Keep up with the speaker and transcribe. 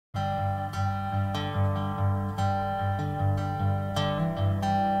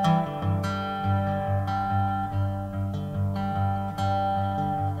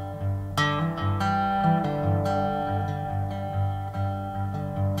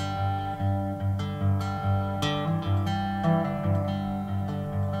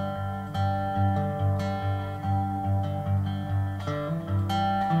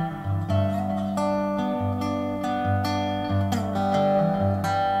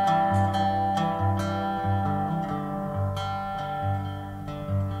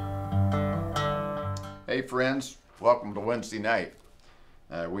Hey friends, welcome to Wednesday night.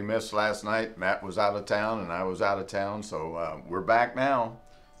 We missed last night. Matt was out of town and I was out of town, so we're back now,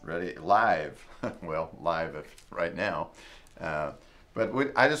 ready, live. Well, live right now. I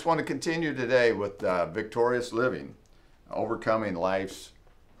just want to continue today with victorious living, overcoming life's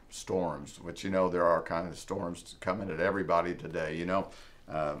storms, which there are kind of storms coming at everybody today.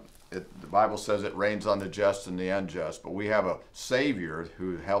 The Bible says it rains on the just and the unjust, but we have a Savior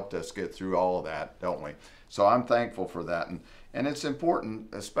who helped us get through all of that, don't we? So I'm thankful for that. And it's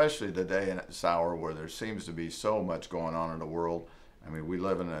important, especially today in this hour where there seems to be so much going on in the world. I mean, we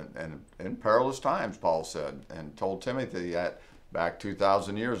live in perilous times, Paul said, and told Timothy that back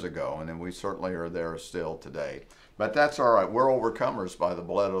 2,000 years ago, and then we certainly are there still today. But that's all right. We're overcomers by the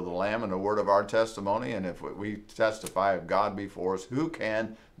blood of the Lamb and the word of our testimony, and if we testify of God before us, who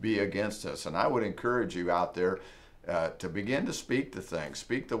can be against us? And I would encourage you out there to begin to speak the things,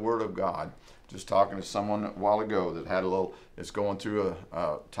 speak the word of God. Just talking to someone a while ago that had is going through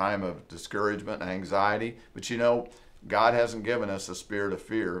a time of discouragement and anxiety, but God hasn't given us a spirit of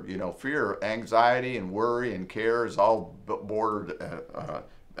fear. Fear, anxiety, and worry and care is all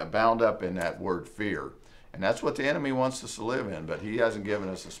bound up in that word fear. And that's what the enemy wants us to live in, but he hasn't given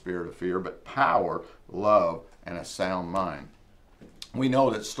us a spirit of fear, but power, love, and a sound mind. We know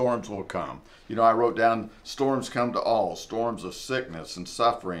that storms will come. I wrote down, storms come to all, storms of sickness and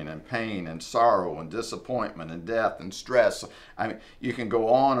suffering and pain and sorrow and disappointment and death and stress. I mean, you can go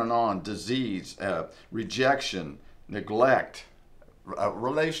on and on, disease, rejection, neglect,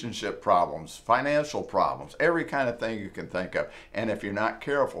 relationship problems, financial problems, every kind of thing you can think of. And if you're not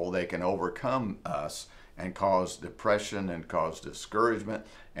careful, they can overcome us and cause depression and cause discouragement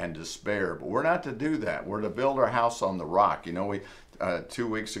and despair. But we're not to do that. We're to build our house on the rock. 2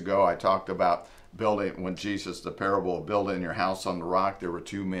 weeks ago I talked about building, when Jesus, the parable of building your house on the rock, there were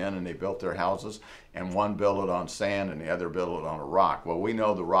two men and they built their houses, and one built it on sand and the other built it on a rock. Well, we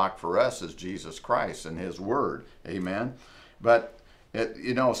know the rock for us is Jesus Christ and his word. Amen. But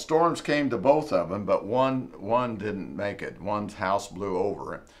storms came to both of them, but one didn't make it. One's house blew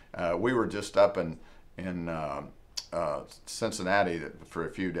over. We were just up in Cincinnati for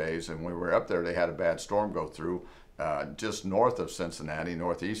a few days, and when we were up there, they had a bad storm go through just north of Cincinnati,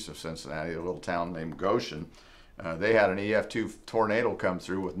 northeast of Cincinnati, a little town named Goshen. They had an EF2 tornado come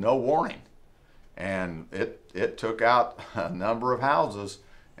through with no warning, and it took out a number of houses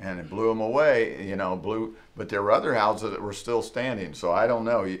and it blew them away. But there were other houses that were still standing. So I don't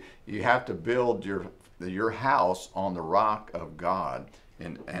know. You have to build your house on the rock of God,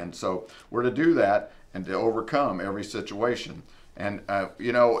 and so we're to do that and to overcome every situation. And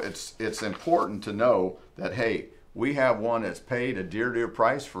it's important to know that, hey, we have one that's paid a dear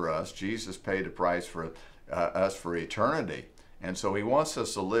price for us. Jesus paid a price for us for eternity. And so he wants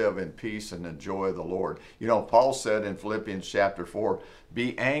us to live in peace and the joy of the Lord. Paul said in Philippians chapter 4,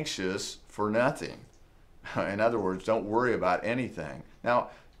 be anxious for nothing. In other words, don't worry about anything.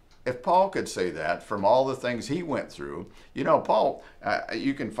 Now, if Paul could say that from all the things he went through, Paul,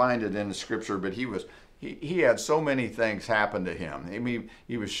 you can find it in the scripture, but he had so many things happen to him. I mean,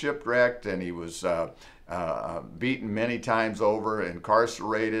 he was shipwrecked and he was beaten many times over,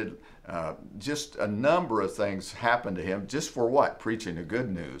 incarcerated. Just a number of things happened to him just for what? Preaching the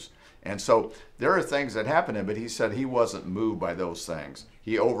good news. And so there are things that happened to him, but he said he wasn't moved by those things.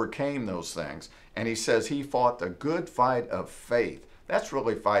 He overcame those things. And he says he fought the good fight of faith. That's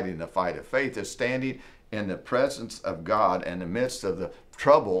really fighting the fight of faith, is standing in the presence of God in the midst of the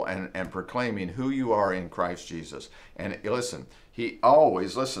trouble and proclaiming who you are in Christ Jesus. And listen, he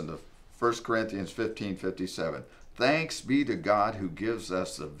always, listen to 1 Corinthians 15:57. Thanks be to God who gives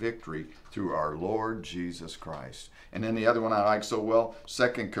us the victory through our Lord Jesus Christ. And then the other one I like so well,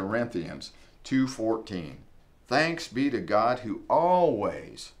 2 Corinthians 2:14. Thanks be to God who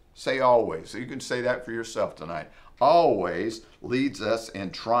always, say always, so you can say that for yourself tonight, always leads us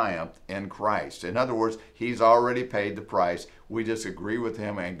in triumph in Christ. In other words, he's already paid the price. We just agree with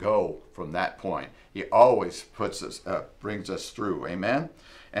him and go from that point. He always brings us through. Amen?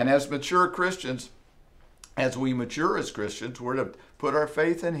 And as mature Christians, as we mature as Christians, we're to put our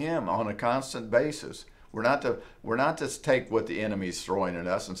faith in him on a constant basis. We're not to take what the enemy's throwing at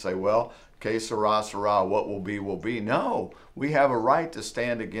us and say, well, que sera, sera, what will be, will be. No, we have a right to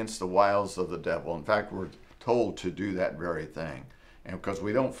stand against the wiles of the devil. In fact, we're told to do that very thing. And because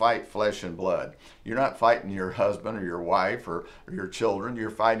we don't fight flesh and blood. You're not fighting your husband or your wife or your children.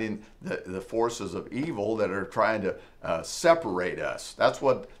 You're fighting the forces of evil that are trying to separate us. That's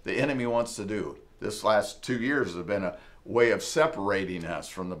what the enemy wants to do. This last 2 years has been way of separating us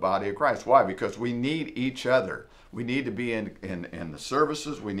from the body of Christ. Why? Because we need each other. We need to be in the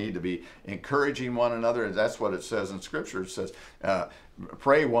services. We need to be encouraging one another. And that's what it says in Scripture. It says,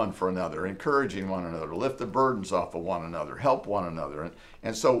 pray one for another, encouraging one another, lift the burdens off of one another, help one another.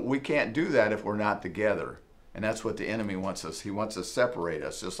 And so we can't do that if we're not together. And that's what the enemy wants us. He wants to separate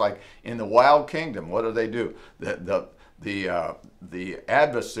us. Just like in the wild kingdom, what do? The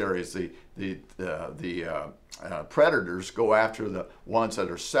adversaries, the predators go after the ones that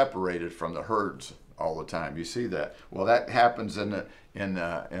are separated from the herds all the time. You see that? Well, that happens in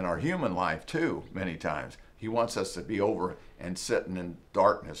our human life too. Many times, he wants us to be over and sitting in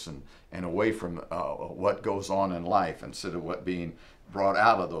darkness and away from what goes on in life, instead of what being brought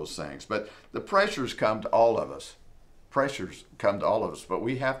out of those things. But the pressures come to all of us. Pressures come to all of us, but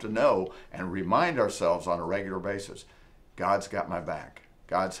we have to know and remind ourselves on a regular basis, God's got my back.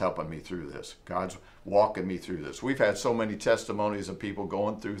 God's helping me through this. God's walking me through this. We've had so many testimonies of people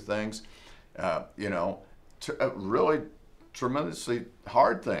going through things, really tremendously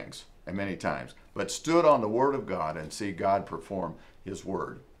hard things, and many times, but stood on the Word of God and see God perform His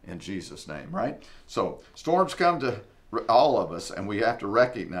Word in Jesus' name, right? So storms come to all of us, and we have to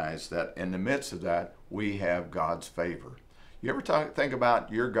recognize that in the midst of that, we have God's favor. You ever think about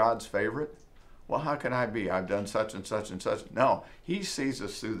you're God's favorite? Well, how can I be? I've done such and such and such. No, He sees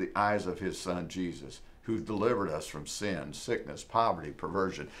us through the eyes of His Son, Jesus, who delivered us from sin, sickness, poverty,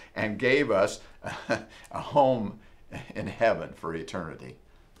 perversion, and gave us a home in heaven for eternity.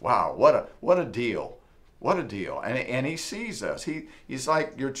 Wow, what a deal. What a deal. And He sees us. He's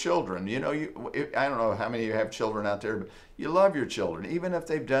like your children. I don't know how many of you have children out there, but you love your children, even if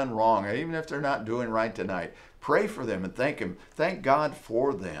they've done wrong, or even if they're not doing right tonight. Pray for them and thank Him. Thank God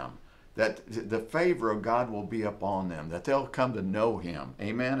for them, that the favor of God will be upon them, that they'll come to know Him.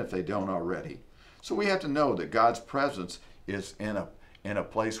 Amen, if they don't already. So we have to know that God's presence is in a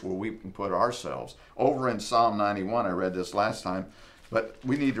place where we can put ourselves. Over in Psalm 91, I read this last time, but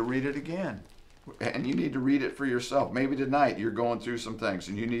we need to read it again. And you need to read it for yourself. Maybe tonight you're going through some things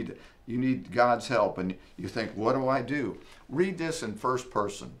and you need God's help, and you think, what do I do? Read this in first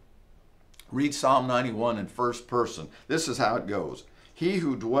person. Read Psalm 91 in first person. This is how it goes. He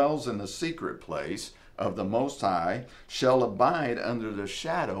who dwells in the secret place of the Most High shall abide under the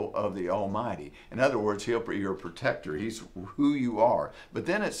shadow of the Almighty. In other words, He'll be your protector. He's who you are. But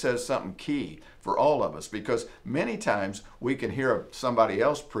then it says something key for all of us, because many times we can hear somebody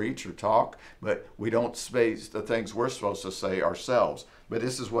else preach or talk, but we don't say the things we're supposed to say ourselves. But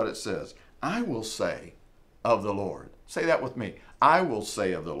this is what it says. I will say of the Lord. Say that with me. I will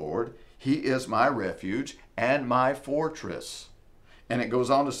say of the Lord, He is my refuge and my fortress. And it goes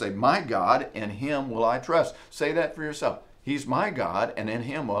on to say, my God, in Him will I trust. Say that for yourself. He's my God, and in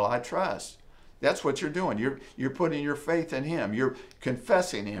Him will I trust. That's what you're doing. You're putting your faith in Him. You're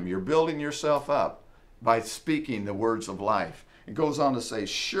confessing Him. You're building yourself up by speaking the words of life. It goes on to say,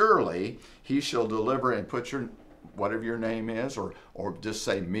 surely He shall deliver, and put whatever your name is, or just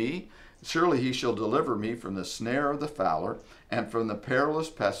say me. Surely He shall deliver me from the snare of the fowler and from the perilous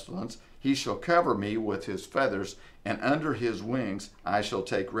pestilence. He shall cover me with His feathers, and under His wings I shall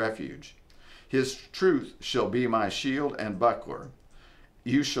take refuge. His truth shall be my shield and buckler.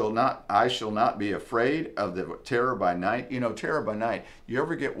 I shall not be afraid of the terror by night. Terror by night. You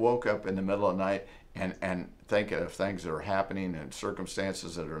ever get woke up in the middle of the night and thinking of things that are happening and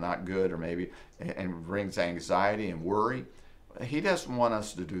circumstances that are not good, or maybe, and brings anxiety and worry? He doesn't want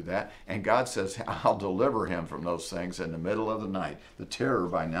us to do that. And God says, I'll deliver him from those things in the middle of the night, the terror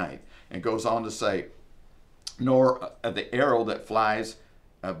by night. And goes on to say, nor the arrow that flies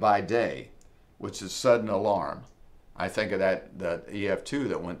by day, which is sudden alarm. I think of that EF2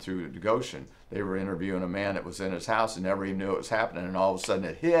 that went through Goshen. They were interviewing a man that was in his house and never even knew it was happening, and all of a sudden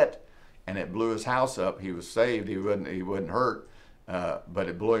it hit, and it blew his house up. He was saved. He wasn't hurt, but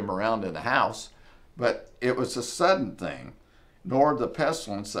it blew him around in the house. But it was a sudden thing. Nor the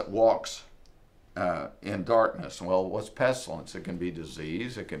pestilence that walks in darkness. Well, what's pestilence? It can be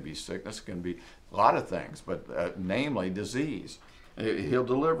disease, it can be sickness, it can be a lot of things, but namely disease. He'll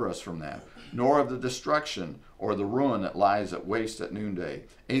deliver us from that. Nor of the destruction or the ruin that lies at waste at noonday.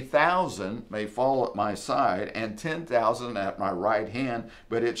 1,000 may fall at my side, and 10,000 at my right hand,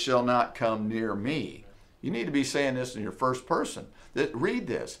 but it shall not come near me. You need to be saying this in your first person. Read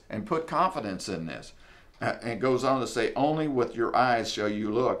this and put confidence in this. And goes on to say, only with your eyes shall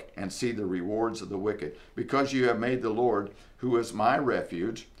you look and see the rewards of the wicked, because you have made the Lord, who is my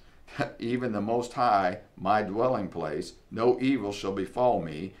refuge, even the Most High, my dwelling place. No evil shall befall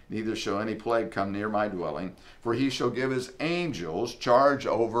me, neither shall any plague come near my dwelling. For he shall give his angels charge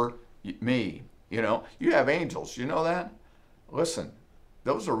over me. You know, you have angels. You know that? Listen,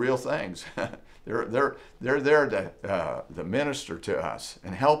 those are real things. they're there to minister to us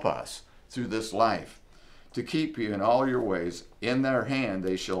and help us through this life, to keep you in all your ways. In their hand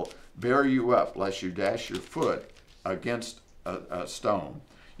they shall bear you up, lest you dash your foot against a stone.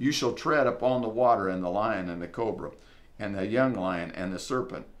 You shall tread upon the water, and the lion and the cobra, and the young lion and the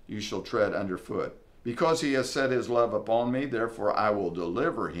serpent you shall tread underfoot. Because he has set his love upon me, therefore I will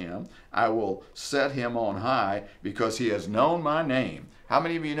deliver him. I will set him on high, because he has known my name. How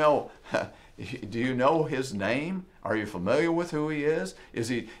many of you know, do you know his name? Are you familiar with who he is? Is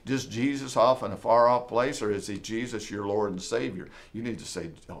he just Jesus off in a far off place, or is he Jesus, your Lord and Savior? You need to say,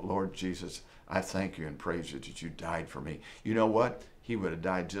 oh, Lord Jesus, I thank you and praise you that you died for me. You know what? He would have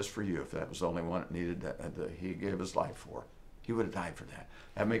died just for you if that was the only one that needed that he gave his life for. He would have died for that.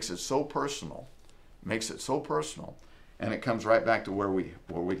 That makes it so personal. Makes it so personal. And it comes right back to where we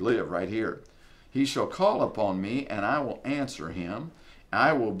live right here. He shall call upon me, and I will answer him.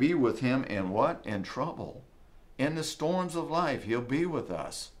 I will be with him in what? In trouble. In the storms of life, he'll be with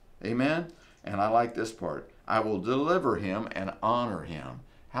us. Amen? And I like this part. I will deliver him and honor him.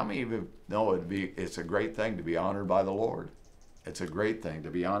 How many of you know it's a great thing to be honored by the Lord? It's a great thing to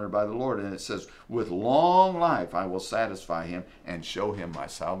be honored by the Lord. And it says, with long life I will satisfy him and show him my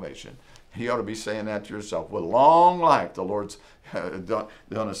salvation. You ought to be saying that to yourself. With long life, the Lord's going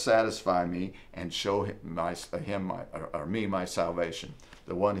to satisfy me and show me my salvation,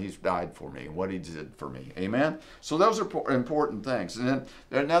 the one he's died for me and what he did for me. Amen? So those are important things. And then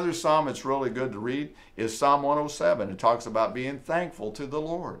another psalm that's really good to read is Psalm 107. It talks about being thankful to the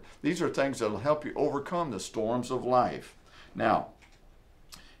Lord. These are things that will help you overcome the storms of life. Now,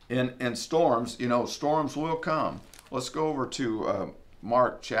 in storms, you know, storms will come. Let's go over to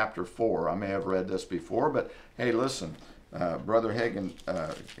Mark chapter 4. I may have read this before, but hey, listen, Brother Hagin,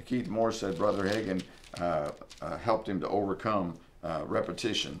 Keith Moore said Brother Hagin helped him to overcome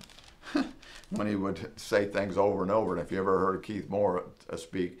repetition when he would say things over and over. And if you ever heard of Keith Moore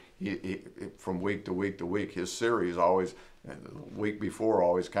speak, he from week to week to week, his series always, the week before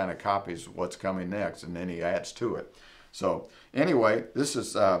always kind of copies what's coming next, and then he adds to it. So anyway, this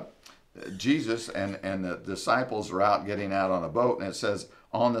is Jesus and the disciples are out getting out on a boat, and it says,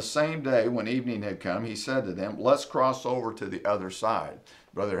 on the same day when evening had come, he said to them, let's cross over to the other side.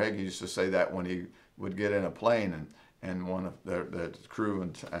 Brother Hagin used to say that when he would get in a plane and one of the crew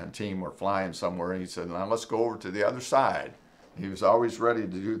and team were flying somewhere, and he said, now let's go over to the other side. He was always ready to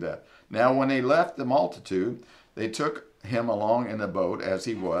do that. Now when they left the multitude, they took him along in the boat as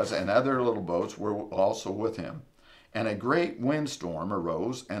he was, and other little boats were also with him. And a great windstorm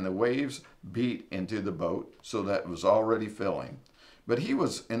arose, and the waves beat into the boat, so that it was already filling. But he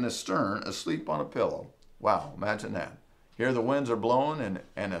was in the stern, asleep on a pillow. Wow, imagine that. Here the winds are blowing,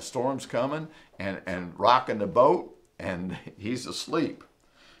 and a storm's coming, and rocking the boat, and he's asleep.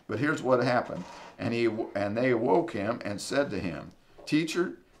 But here's what happened. And they awoke him and said to him,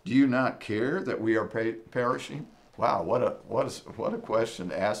 Teacher, do you not care that we are perishing? Wow, what a question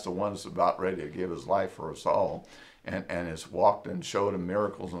to ask the one that's about ready to give his life for us all. And has walked and showed him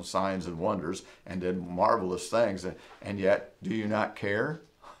miracles and signs and wonders and did marvelous things. And yet, do you not care?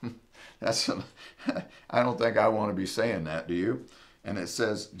 I don't think I want to be saying that, do you? And it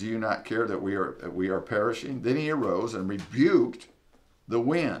says, do you not care that we are perishing? Then he arose and rebuked the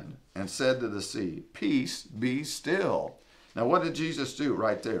wind and said to the sea, Peace, be still. Now, what did Jesus do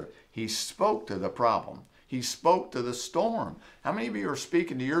right there? He spoke to the problem. He spoke to the storm. How many of you are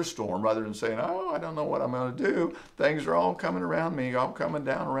speaking to your storm rather than saying, oh, I don't know what I'm going to do. Things are all coming around me, all coming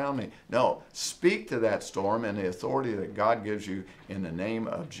down around me. No, speak to that storm in the authority that God gives you in the name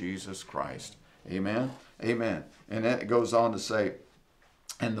of Jesus Christ. Amen? Amen. And then it goes on to say,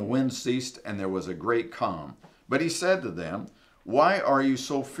 and the wind ceased, and there was a great calm. But he said to them, why are you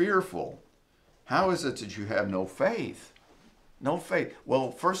so fearful? How is it that you have no faith? No faith.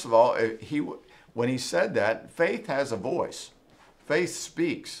 Well, first of all, when he said that, faith has a voice. Faith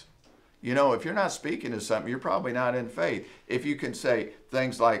speaks. You know, if you're not speaking to something, you're probably not in faith. If you can say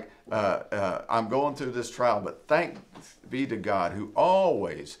things like, I'm going through this trial, but thanks be to God who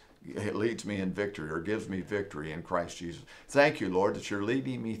always leads me in victory or gives me victory in Christ Jesus. Thank you, Lord, that you're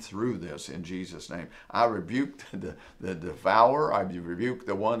leading me through this in Jesus' name. I rebuke the devourer. I rebuke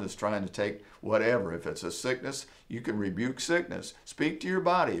the one that's trying to take whatever. If it's a sickness, you can rebuke sickness. Speak to your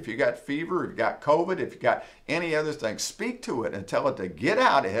body. If you got fever, if you got COVID, if you got any other thing, speak to it and tell it to get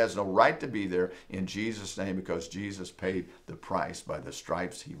out. It has no right to be there in Jesus' name, because Jesus paid the price by the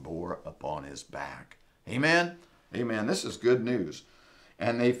stripes he bore upon his back. Amen? Amen. This is good news.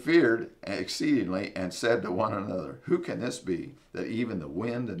 And they feared exceedingly and said to one another, who can this be, that even the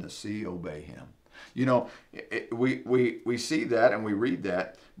wind and the sea obey him? You know, we see that and we read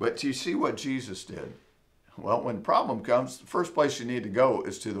that, but do you see what Jesus did? Well, when the problem comes, the first place you need to go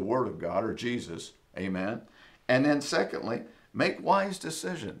is to the Word of God or Jesus. Amen. And then secondly, make wise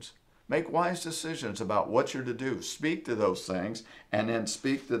decisions. Make wise decisions about what you're to do. Speak to those things and then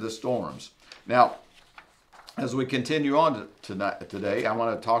speak to the storms. Now, as we continue on today, I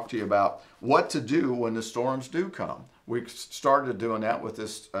want to talk to you about what to do when the storms do come. We started doing that with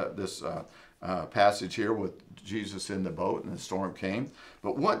this passage here with Jesus in the boat and the storm came.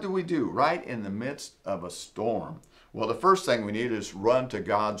 But what do we do right in the midst of a storm? Well, the first thing we need is run to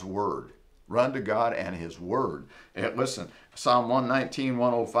God's Word. Run to God and His Word. And listen, Psalm 119,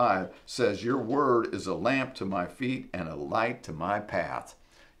 105 says, your Word is a lamp to my feet and a light to my path.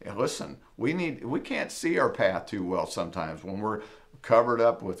 And listen, we can't see our path too well sometimes when we're covered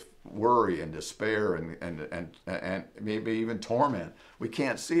up with worry and despair and maybe even torment. We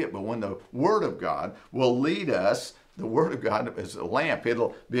can't see it, but when the Word of God will lead us, the Word of God is a lamp.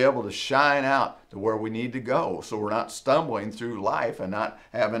 It'll be able to shine out to where we need to go so we're not stumbling through life and not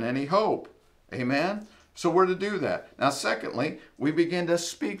having any hope. Amen? So we're to do that. Now, secondly, we begin to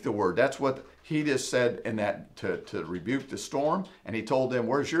speak the Word. That's what he just said in that to rebuke the storm. And he told them,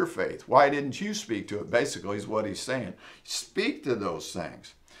 where's your faith? Why didn't you speak to it? Basically is what he's saying. Speak to those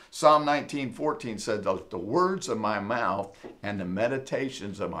things. Psalm 19:14 said, the words of my mouth and the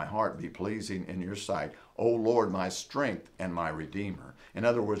meditations of my heart be pleasing in your sight, O Lord, my strength and my Redeemer. In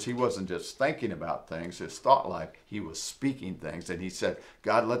other words, he wasn't just thinking about things, his thought life, he was speaking things. And he said,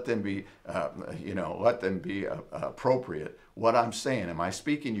 God, let them be, appropriate. What I'm saying, am I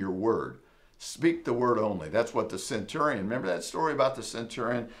speaking your word? Speak the word only. That's what the centurion, remember that story about the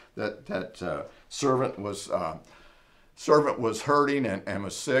centurion? That servant was hurting and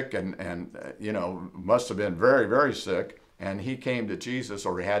was sick and must have been very, very sick. And he came to Jesus,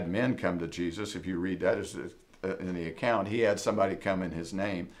 or he had men come to Jesus. If you read that in the account, he had somebody come in his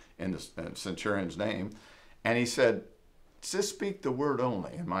name, in the centurion's name. And he said, just speak the word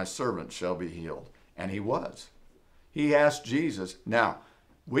only, and my servant shall be healed. And he was. He asked Jesus. Now,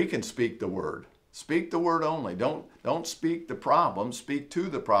 we can speak the word. Speak the word only. Don't speak the problem. Speak to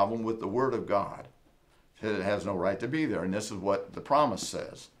the problem with the word of God. It has no right to be there. And this is what the promise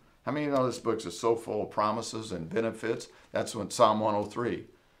says. How many of you know this book is so full of promises and benefits? That's what Psalm 103.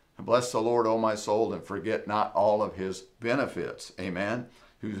 Bless the Lord, O my soul, and forget not all of his benefits. Amen.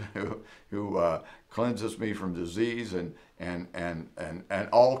 Who cleanses me from disease and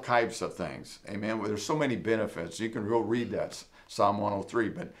all types of things. Amen. Well, there's so many benefits. You can go read that, Psalm 103.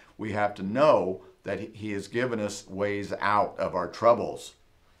 But we have to know that he has given us ways out of our troubles,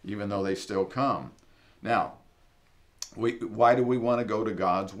 even though they still come. Now, why do we want to go to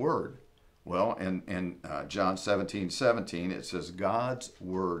God's Word? Well, in John 17:17, it says, God's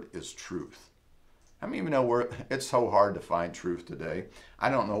Word is truth. I mean, it's so hard to find truth today. I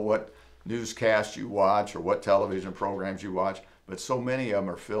don't know what newscasts you watch or what television programs you watch, but so many of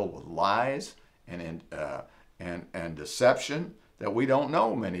them are filled with lies and deception that we don't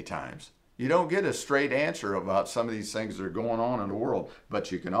know many times. You don't get a straight answer about some of these things that are going on in the world,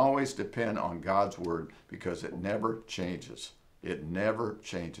 but you can always depend on God's Word because it never changes. It never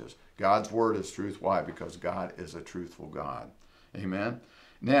changes. God's Word is truth. Why? Because God is a truthful God. Amen?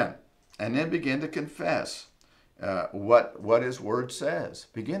 And then begin to confess what His Word says.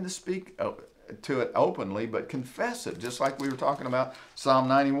 Begin to speak to it openly, but confess it, just like we were talking about Psalm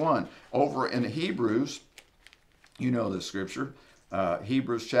 91. Over in Hebrews, you know the scripture,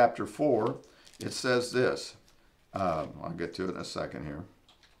 Hebrews chapter 4, it says this. I'll get to it in a second here.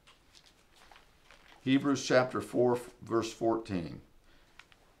 Hebrews chapter 4, verse 14.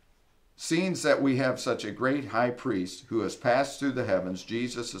 Seeing that we have such a great high priest who has passed through the heavens,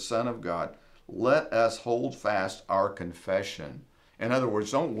 Jesus, the Son of God, let us hold fast our confession. In other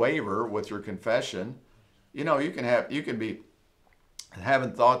words, don't waver with your confession. You know, you can be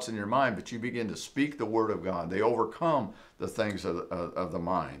having thoughts in your mind, but you begin to speak the word of God. They overcome the things of the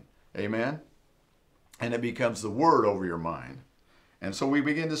mind. Amen? And it becomes the word over your mind. And so we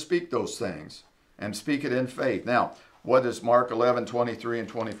begin to speak those things and speak it in faith. Now, what does Mark 11, 23 and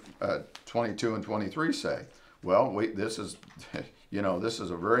 22 and 23 say? Well, this is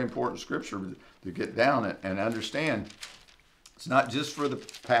a very important scripture to get down and understand. It's not just for the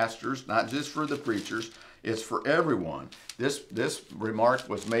pastors, not just for the preachers. It's for everyone. This remark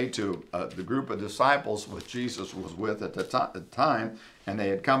was made to the group of disciples which Jesus was with at the time, and they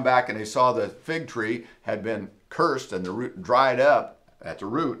had come back and they saw the fig tree had been cursed and the root dried up at the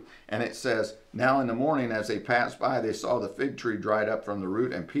root. And it says, now in the morning as they passed by, they saw the fig tree dried up from the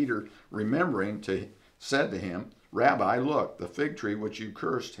root. And Peter, said to him, Rabbi, look, the fig tree which you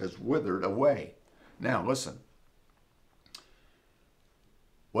cursed has withered away. Now, listen.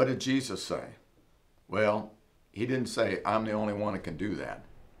 What did Jesus say? Well, he didn't say, I'm the only one that can do that.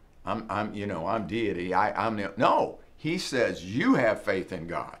 I'm deity. No, he says you have faith in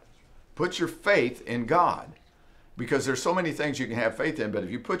God. Put your faith in God. Because there's so many things you can have faith in, but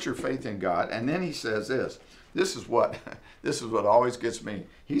if you put your faith in God, and then he says this is what always gets me.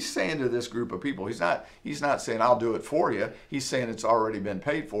 He's saying to this group of people, he's not saying I'll do it for you. He's saying it's already been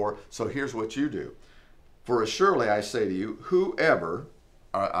paid for, so here's what you do. For surely I say to you, whoever,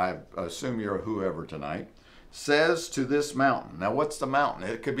 I assume you're a whoever tonight, says to this mountain. Now, what's the mountain?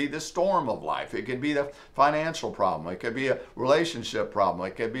 It could be the storm of life. It could be the financial problem. It could be a relationship problem.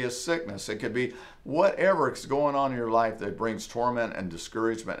 It could be a sickness. It could be whatever is going on in your life that brings torment and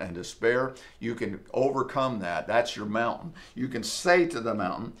discouragement and despair. You can overcome that. That's your mountain. You can say to the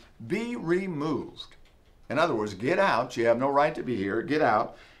mountain, be removed. In other words, get out. You have no right to be here. Get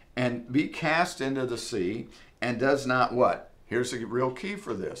out and be cast into the sea, and does not what? Here's the real key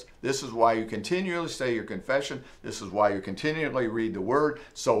for this. This is why you continually say your confession. This is why you continually read the word,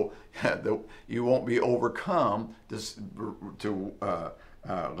 so you won't be overcome to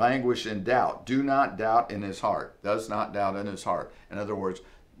languish in doubt. Do not doubt in his heart. Does not doubt in his heart. In other words,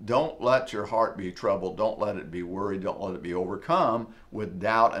 don't let your heart be troubled. Don't let it be worried. Don't let it be overcome with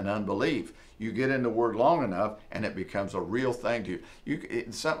doubt and unbelief. You get in the word long enough and it becomes a real thing to you.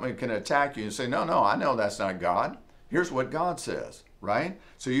 Something can attack you and say, no, I know that's not God. Here's what God says, right?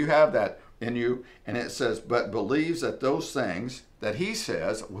 So you have that in you, and it says, but believes that those things that he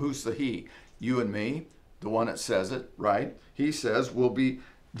says, who's the he? You and me, the one that says it, right? He says will be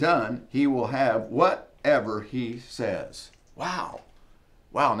done. He will have whatever he says. Wow.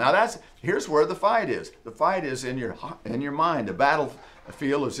 Now here's where the fight is. The fight is in your mind. The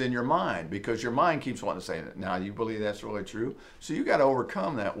battlefield is in your mind, because your mind keeps wanting to say, now you believe that's really true? So you got to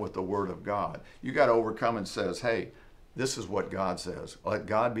overcome that with the word of God. You got to overcome and says, hey, this is what God says. Let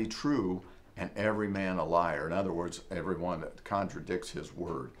God be true and every man a liar. In other words, everyone that contradicts his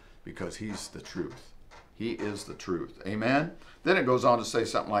word, because he's the truth. He is the truth. Amen? Then it goes on to say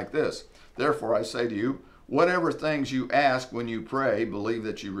something like this. Therefore I say to you, whatever things you ask when you pray, believe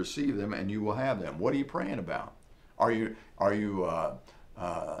that you receive them and you will have them. What are you praying about? Are you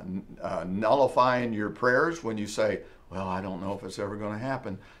nullifying your prayers when you say, well, I don't know if it's ever going to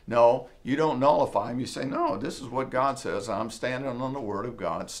happen? No, you don't nullify them. You say, no, this is what God says. I'm standing on the word of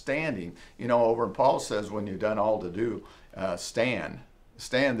God, standing. Over in Paul says, when you've done all to do, stand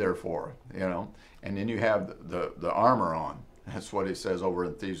therefore, and then you have the armor on. That's what he says over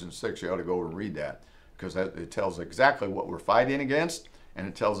in Ephesians 6. You ought to go and read that, because it tells exactly what we're fighting against, and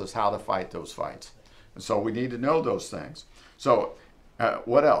it tells us how to fight those fights. And so we need to know those things. So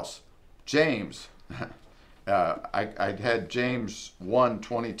what else? James. I had James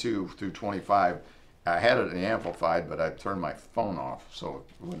 1:22 through 25. I had it amplified, but I turned my phone off so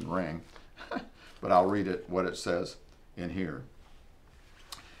it wouldn't ring. But I'll read it, what it says in here.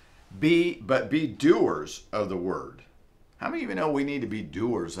 Be doers of the word. How many of you know we need to be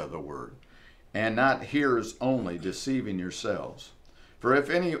doers of the word, and not hearers only, deceiving yourselves? For if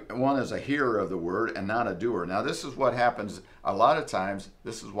anyone is a hearer of the word and not a doer. Now this is what happens a lot of times.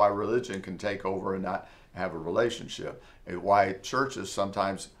 This is why religion can take over and not have a relationship. And why churches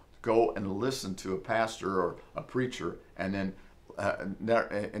sometimes go and listen to a pastor or a preacher and then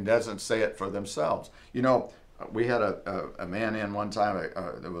and doesn't say it for themselves. We had a man in one time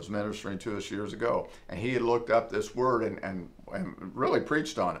that was ministering to us years ago, and he had looked up this word and really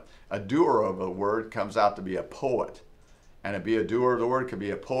preached on it. A doer of a word comes out to be a poet. And to be a doer of the word could be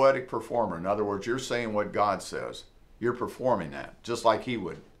a poetic performer. In other words, you're saying what God says. You're performing that, just like he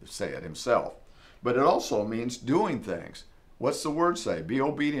would say it himself. But it also means doing things. What's the word say? Be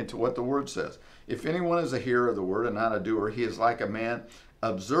obedient to what the word says. If anyone is a hearer of the word and not a doer, he is like a man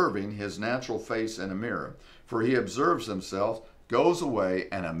observing his natural face in a mirror. For he observes himself, goes away,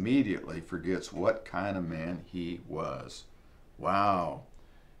 and immediately forgets what kind of man he was. Wow.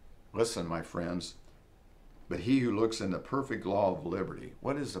 Listen, my friends. But he who looks in the perfect law of liberty.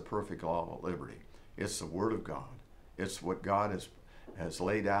 What is the perfect law of liberty? It's the word of God. It's what God has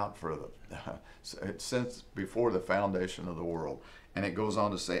laid out since before the foundation of the world. And it goes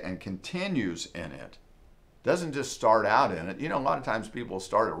on to say, and continues in it. Doesn't just start out in it. A lot of times people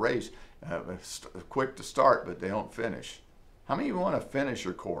start a race quick to start, but they don't finish. How many of you want to finish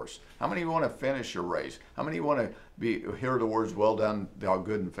your course? How many of you want to finish your race? How many of you want to hear the words, well done, thou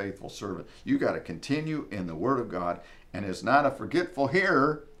good and faithful servant? You got to continue in the word of God, and is not a forgetful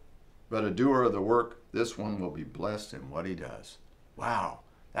hearer, but a doer of the work. This one will be blessed in what he does. Wow,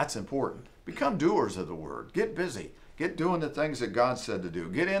 that's important. Become doers of the word. Get busy. Get doing the things that God said to do.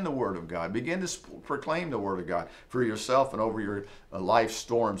 Get in the Word of God. Begin to proclaim the Word of God for yourself and over your life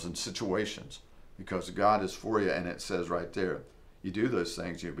storms and situations, because God is for you, and it says right there, you do those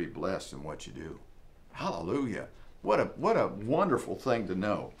things, you'll be blessed in what you do. Hallelujah. What a wonderful thing to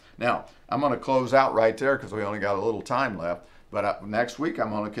know. Now, I'm going to close out right there because we only got a little time left. But next week, I'm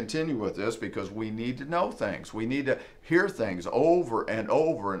going to continue with this because we need to know things. We need to hear things over and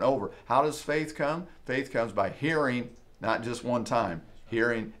over and over. How does faith come? Faith comes by hearing, not just one time.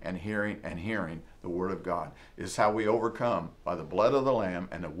 Hearing and hearing and hearing the Word of God is how we overcome, by the blood of the Lamb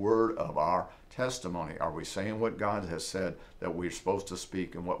and the word of our testimony. Are we saying what God has said that we're supposed to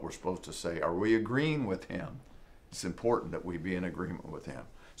speak and what we're supposed to say? Are we agreeing with Him? It's important that we be in agreement with Him.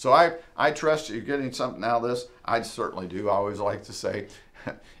 So I trust you're getting something out of this. I certainly do. I always like to say,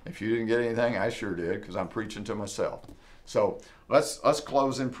 if you didn't get anything, I sure did, because I'm preaching to myself. So let's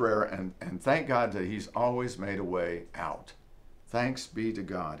close in prayer and thank God that He's always made a way out. Thanks be to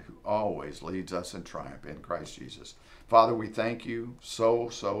God who always leads us in triumph in Christ Jesus. Father, we thank you so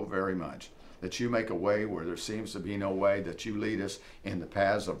very much that you make a way where there seems to be no way, that you lead us in the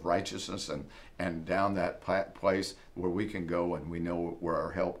paths of righteousness and down that place where we can go and we know where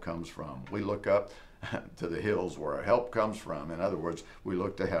our help comes from. We look up to the hills where our help comes from. In other words, we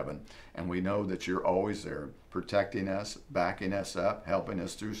look to heaven, and we know that you're always there, protecting us, backing us up, helping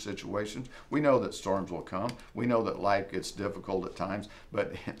us through situations. We know that storms will come. We know that life gets difficult at times,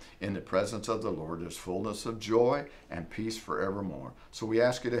 but in the presence of the Lord, there's fullness of joy and peace forevermore. So we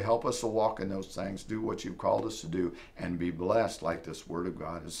ask you to help us to walk in those things, do what you've called us to do, and be blessed like this Word of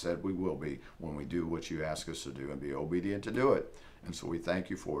God has said we will be when we do what you ask us to do and be obedient to do it. And so we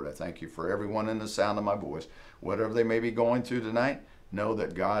thank you for it. I thank you for everyone in the sound of my voice. Whatever they may be going through tonight, know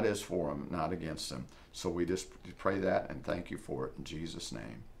that God is for them, not against them. So we just pray that and thank you for it in Jesus'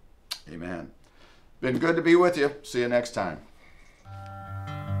 name. Amen. Been good to be with you. See you next time.